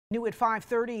New at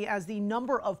 5:30, as the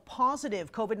number of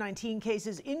positive COVID-19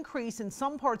 cases increase in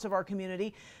some parts of our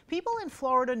community, people in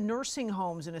Florida nursing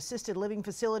homes and assisted living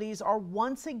facilities are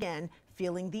once again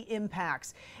feeling the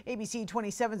impacts. ABC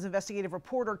 27's investigative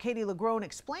reporter Katie LaGrone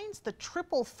explains the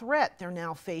triple threat they're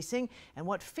now facing and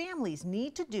what families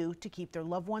need to do to keep their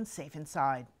loved ones safe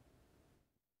inside.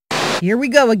 Here we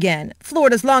go again.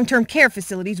 Florida's long-term care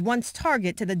facilities, once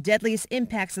target to the deadliest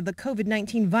impacts of the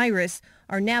COVID-19 virus,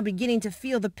 are now beginning to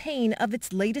feel the pain of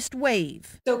its latest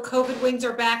wave. So COVID wings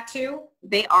are back too?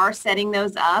 They are setting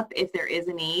those up if there is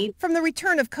a need. From the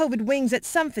return of COVID wings at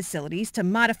some facilities to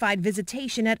modified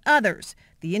visitation at others,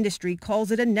 the industry calls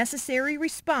it a necessary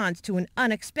response to an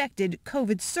unexpected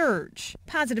COVID surge.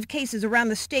 Positive cases around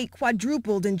the state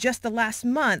quadrupled in just the last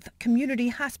month. Community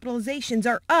hospitalizations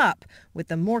are up, with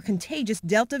the more contagious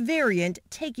Delta variant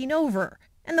taking over.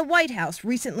 And the White House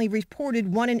recently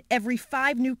reported 1 in every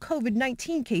 5 new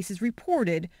COVID-19 cases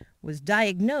reported was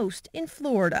diagnosed in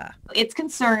Florida. It's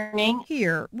concerning.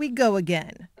 Here we go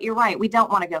again. You're right. We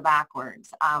don't want to go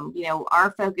backwards.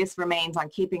 Our focus remains on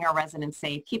keeping our residents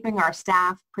safe, keeping our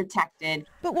staff protected.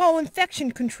 But while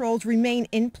infection controls remain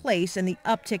in place and the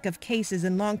uptick of cases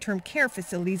in long-term care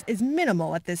facilities is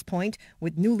minimal at this point,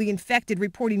 with newly infected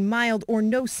reporting mild or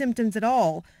no symptoms at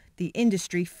all, the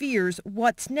industry fears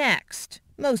what's next.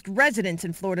 Most residents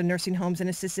in Florida nursing homes and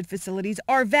assisted facilities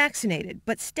are vaccinated,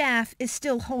 but staff is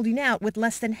still holding out with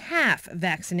less than half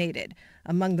vaccinated,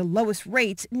 among the lowest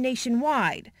rates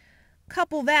nationwide.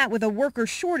 Couple that with a worker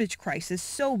shortage crisis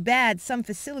so bad some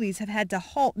facilities have had to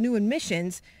halt new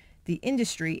admissions, the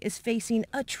industry is facing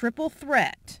a triple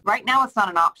threat. Right now, it's not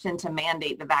an option to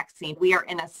mandate the vaccine. We are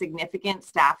in a significant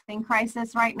staffing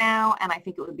crisis right now, and I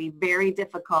think it would be very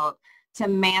difficult to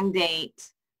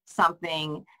mandate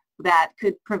something that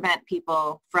could prevent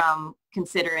people from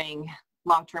considering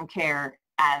long-term care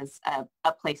as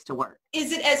a place to work.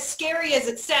 Is it as scary as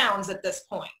it sounds at this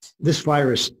point? This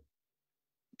virus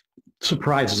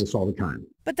surprises us all the time.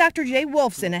 But Dr. Jay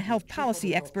Wolfson, a health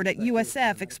policy expert at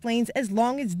USF, explains as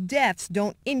long as deaths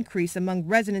don't increase among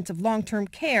residents of long-term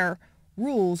care,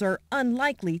 rules are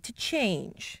unlikely to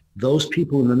change. Those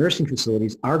people in the nursing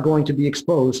facilities are going to be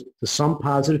exposed to some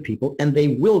positive people, and they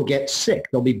will get sick.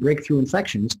 There'll be breakthrough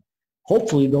infections.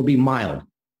 Hopefully they'll be mild.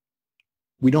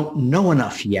 We don't know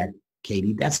enough yet,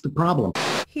 Katie. That's the problem.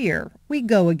 Here we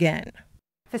go again.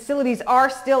 Facilities are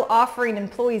still offering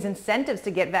employees incentives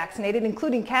to get vaccinated,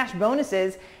 including cash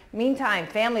bonuses. Meantime,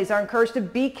 families are encouraged to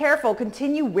be careful,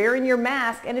 continue wearing your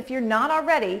mask, and if you're not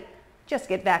already, just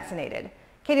get vaccinated.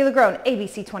 Katie LaGrone,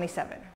 ABC 27.